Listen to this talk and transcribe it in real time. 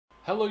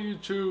Hello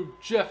YouTube,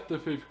 Jeff the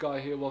Fifa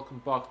guy here,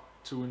 welcome back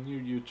to a new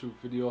YouTube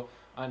video,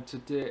 and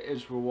today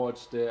is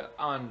rewards day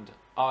and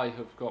I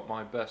have got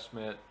my best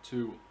mate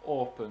to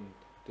open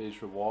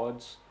these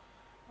rewards.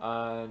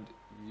 And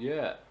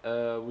yeah,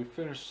 we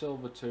finished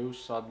silver 2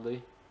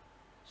 sadly,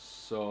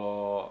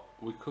 so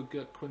we could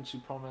get Quincy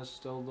Promise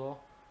still though,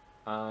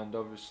 and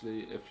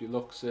obviously if you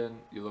looks in,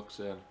 you looks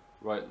in.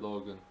 Right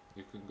Logan,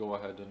 you can go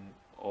ahead and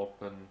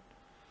open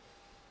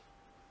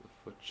the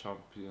FUT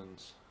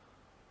Champions.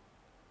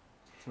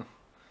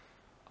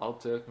 I'll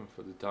take him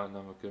for the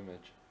dynamic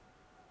image.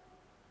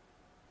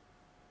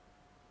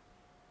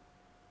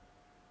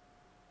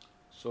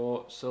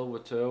 So silver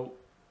 2,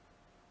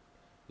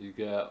 you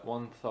get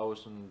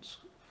 1000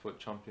 FUT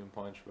champion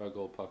points,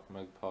 regular pack,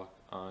 meg pack,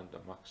 and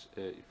a max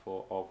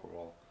 84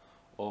 overall.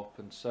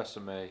 Open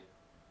sesame.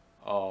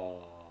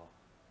 Oh,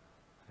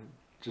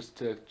 just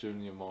take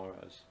Junior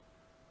Morez.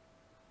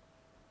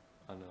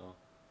 I know.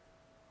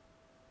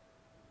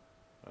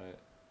 Right.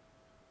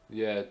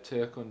 Yeah,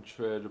 take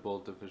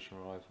untradeable division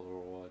rival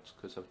rewards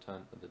because I've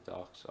turned to the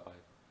dark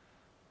side.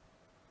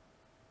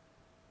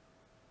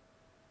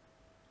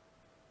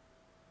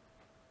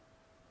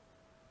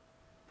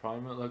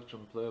 Prime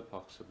Electrum player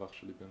packs have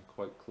actually been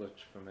quite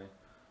clutch for me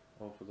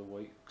over the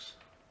weeks.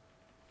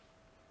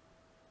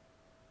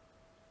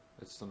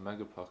 It's the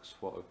mega packs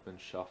what have been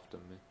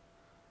shafting me.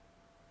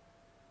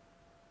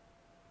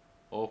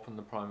 Open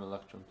the Prime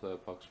Electrum player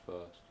packs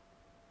first.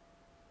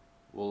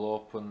 We'll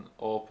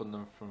open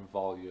them from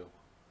value.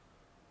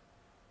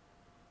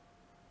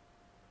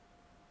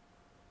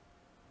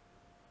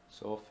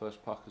 So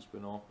first pack has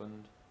been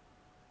opened.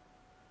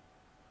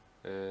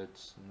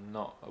 It's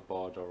not a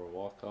board or a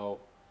walkout.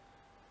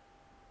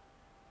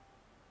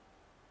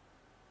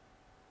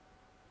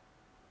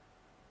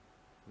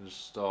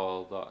 Just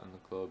store that in the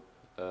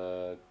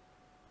club.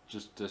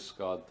 Just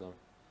discard them.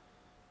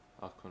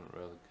 I couldn't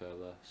really care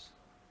less.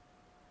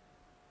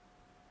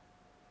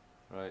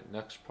 Right,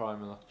 next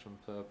Prime Electrum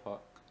player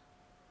pack.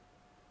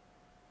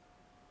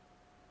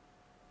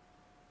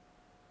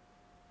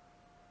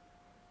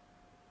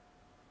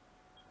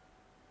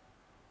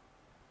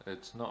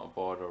 It's not a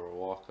board or a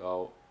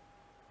walkout.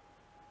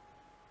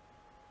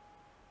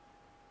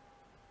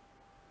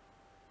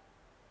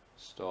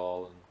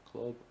 Stall and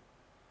club.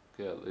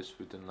 Okay, at least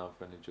we didn't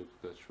have any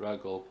duplicates.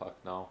 Regular pack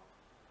now.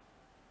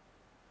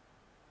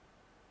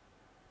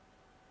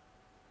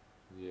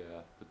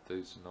 Yeah, but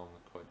these are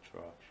normally quite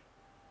trash.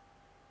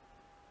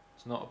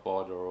 It's not a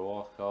board or a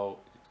walkout,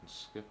 you can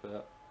skip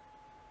it.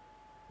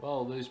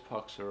 Well, these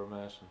packs are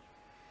amazing.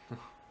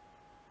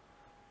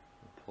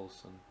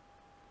 Pulsing.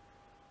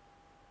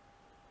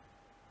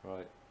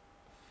 Right,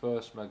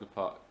 first mega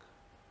pack.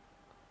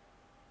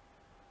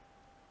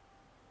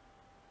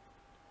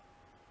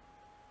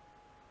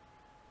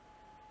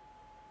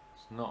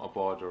 It's not a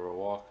board or a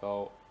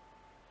walkout.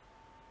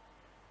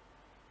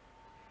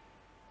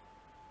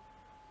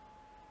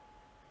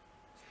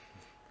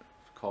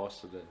 Of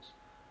course it is.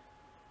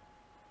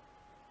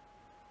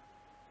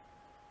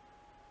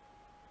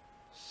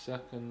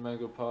 Second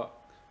mega pack.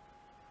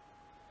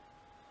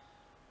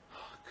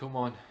 Come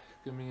on,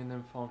 give me an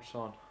informed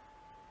son.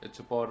 It's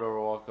a board or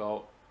a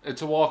walkout.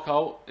 It's a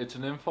walkout. It's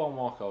an informed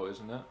walkout,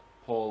 isn't it?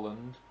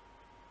 Poland.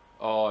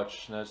 Oh, it's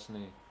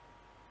Szczesny.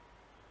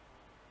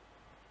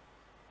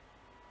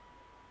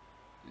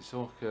 It's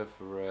okay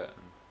for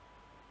rating.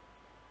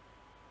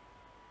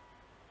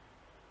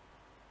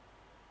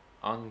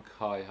 And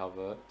Kai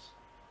Havertz.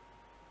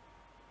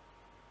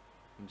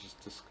 And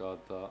just discard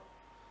that.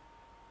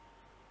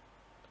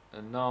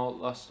 And now,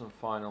 last and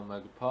final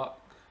mega pack.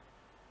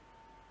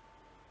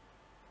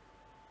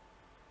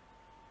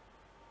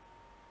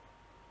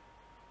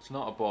 It's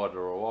not a board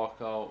or a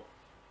walkout.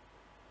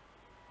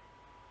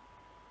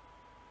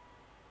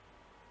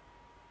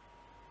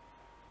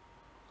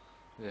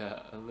 Yeah,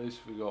 at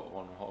least we got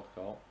one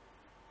walkout.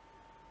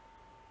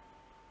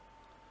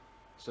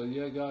 So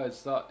yeah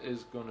guys, that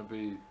is going to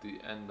be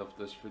the end of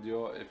this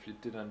video. If you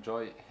did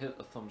enjoy, hit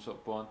the thumbs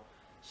up button.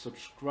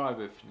 Subscribe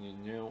if you're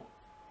new.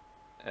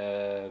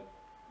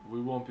 We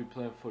won't be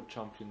playing FUT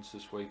Champions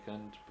this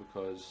weekend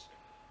because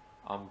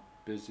I'm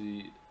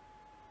busy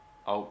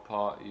out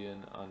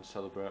partying and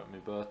celebrating my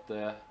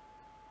birthday.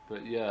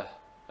 But yeah,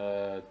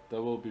 there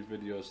will be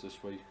videos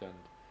this weekend.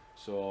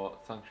 So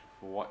thank you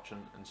for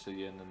watching and see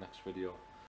you in the next video.